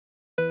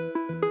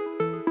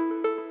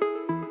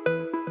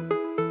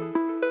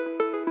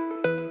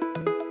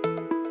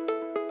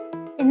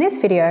In this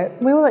video,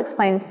 we will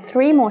explain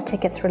 3 more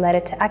tickets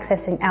related to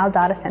accessing our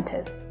data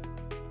centres.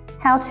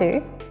 How to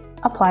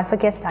apply for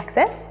guest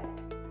access,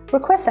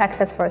 request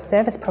access for a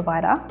service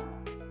provider,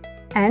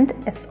 and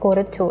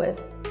escorted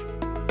tours.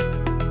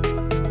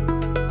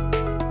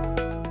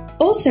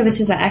 All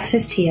services are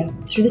accessed here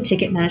through the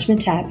Ticket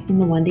Management tab in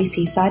the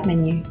ONEDC side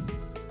menu.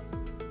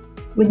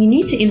 When you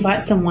need to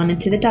invite someone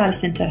into the data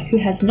centre who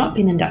has not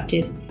been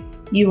inducted,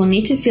 you will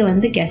need to fill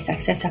in the guest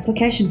access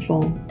application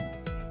form.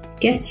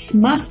 Guests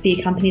must be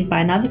accompanied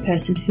by another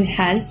person who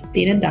has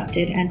been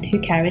inducted and who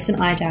carries an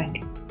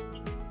IDAC.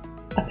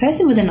 A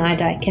person with an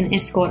IDAC can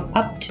escort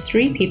up to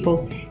 3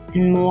 people,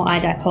 and more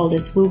IDAC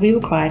holders will be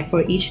required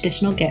for each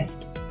additional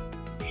guest.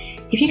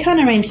 If you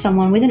can't arrange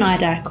someone with an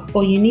IDAC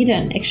or you need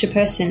an extra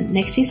person,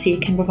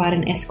 NEXTDC can provide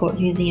an escort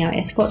using our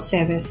escort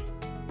service.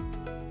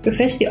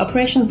 Refer to the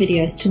operational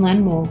videos to learn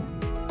more.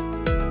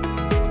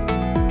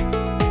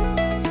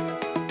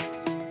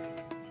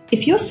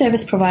 If your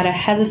service provider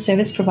has a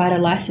service provider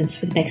license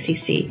with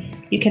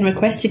NEXTDC, you can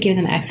request to give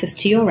them access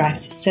to your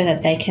racks so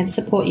that they can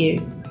support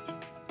you.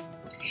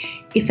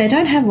 If they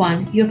don't have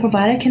one, your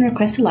provider can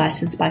request a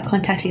license by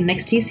contacting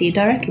NEXTDC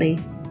directly.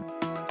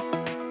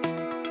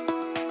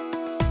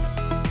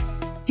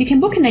 You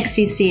can book a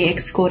NEXTDC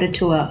escorted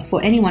tour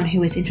for anyone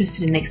who is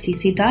interested in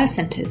NEXTDC data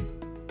centres.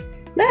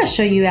 Let us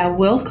show you our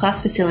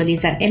world-class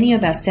facilities at any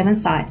of our 7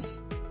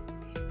 sites.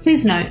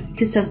 Please note,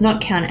 this does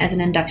not count as an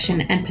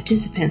induction and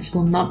participants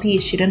will not be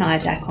issued an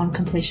IDAC on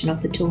completion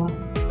of the tour.